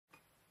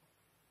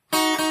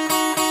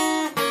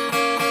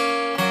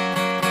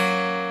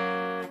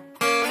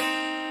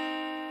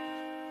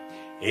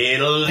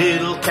in a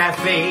little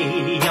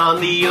cafe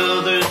on the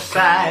other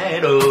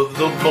side of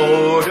the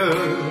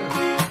border.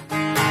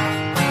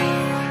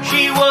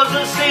 She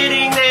was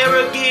sitting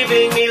there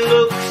giving me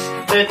looks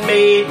that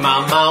made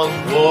my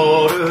mouth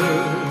water.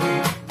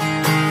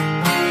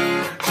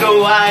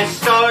 So I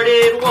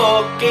started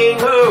walking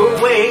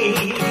her way.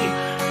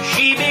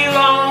 She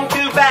belonged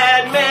to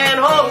Badman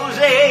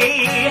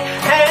Jose,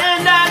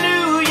 and I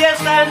knew,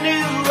 yes I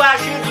knew I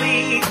should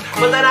leave,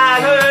 but then I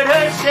heard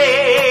her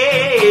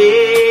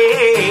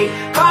say,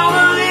 come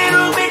a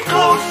little bit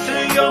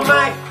closer, you're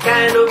my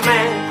kind of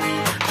man,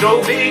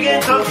 so big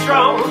and so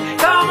strong,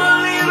 come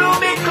a little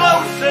bit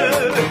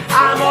closer,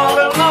 I'm all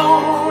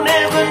alone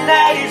and the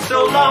night is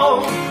so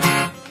long.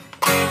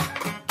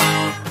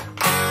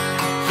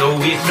 So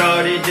we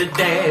started to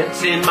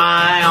dance in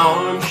my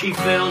arms, she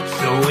felt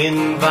so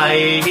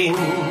inviting,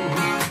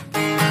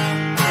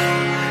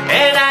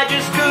 and I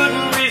just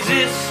couldn't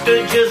resist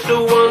her, just a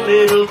one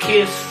little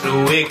kiss,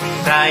 so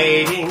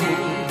exciting.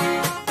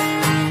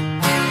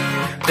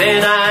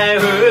 Then I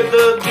heard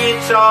the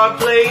guitar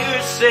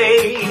player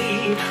say,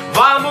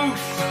 vamos,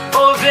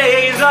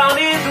 Jose's on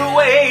his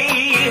way.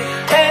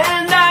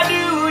 And I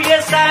knew,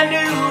 yes I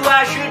knew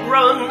I should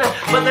run,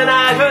 but then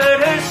I heard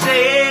her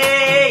say,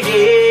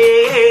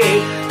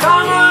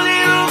 come a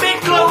little bit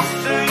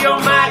closer,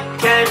 you're my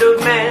kind of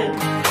man,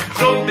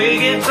 so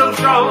big and so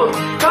strong,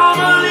 come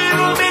a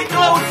little bit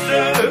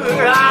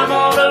closer, I'm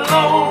all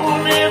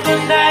alone and the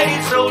night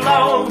is so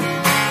long.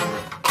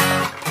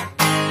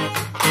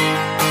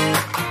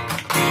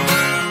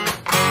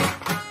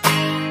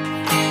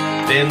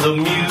 Then the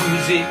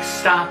music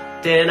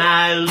stopped and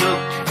I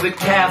looked, the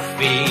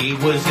cafe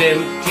was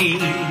empty,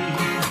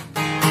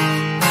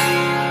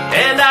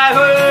 and I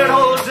heard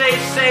Jose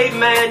say,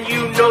 man,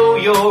 you know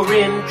you're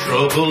in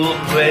trouble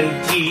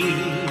plenty.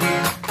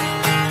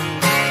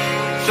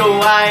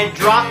 So I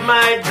dropped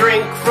my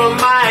drink from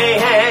my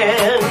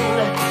hand,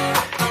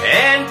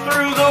 and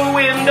through the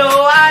window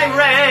I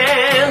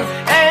ran,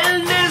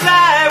 and as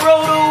I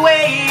rode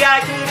away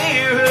I could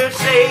hear her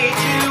say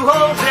to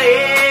Jose,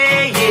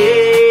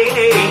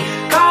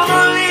 come a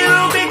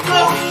little bit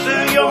closer,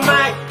 you're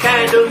my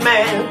kind of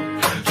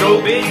man,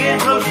 so big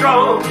and so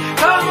strong,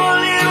 come on.